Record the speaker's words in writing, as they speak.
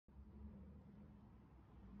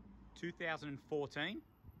2014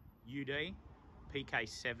 UD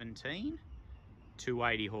PK17,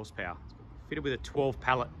 280 horsepower. Fitted with a 12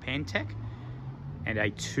 pallet Pantech and a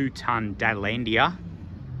 2-ton Dalandia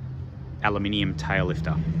aluminium tail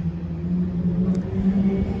lifter.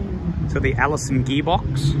 So the Allison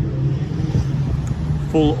gearbox,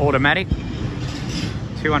 full automatic,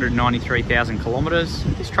 293,000 kilometres.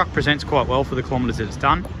 This truck presents quite well for the kilometres that it's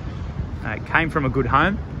done. It came from a good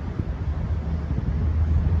home.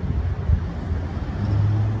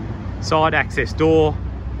 Side access door,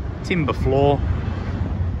 timber floor,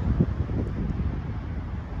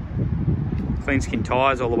 clean skin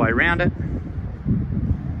tyres all the way around it.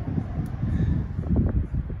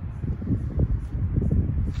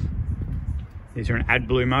 These are an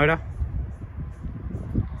AdBlue motor.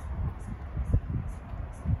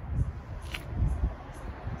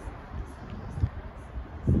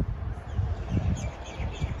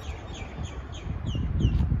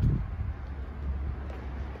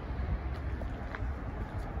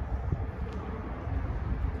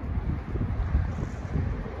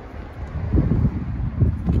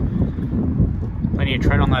 Plenty of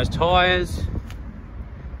tread on those tyres. There's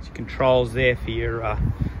your controls there for your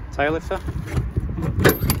tail lifter.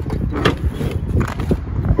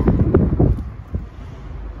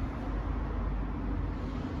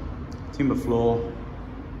 Timber floor.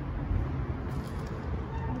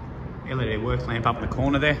 LED work lamp up in the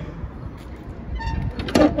corner there.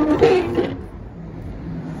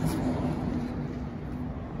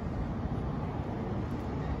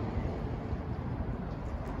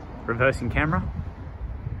 Reversing camera.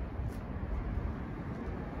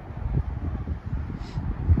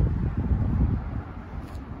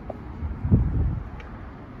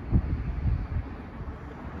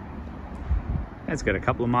 It's got a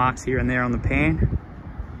couple of marks here and there on the pan,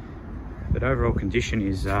 but overall condition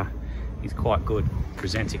is quite good.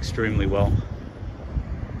 Presents extremely well.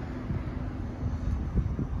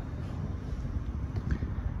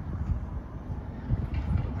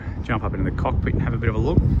 Jump up into the cockpit and have a bit of a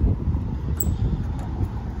look.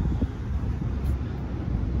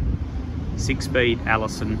 Six-speed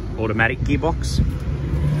Allison automatic gearbox.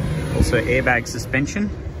 Also airbag suspension.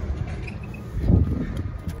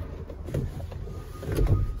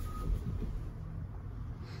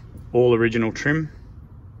 All original trim.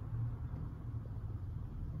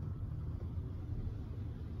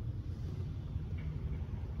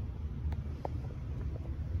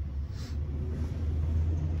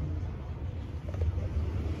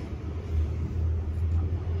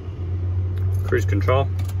 Cruise control.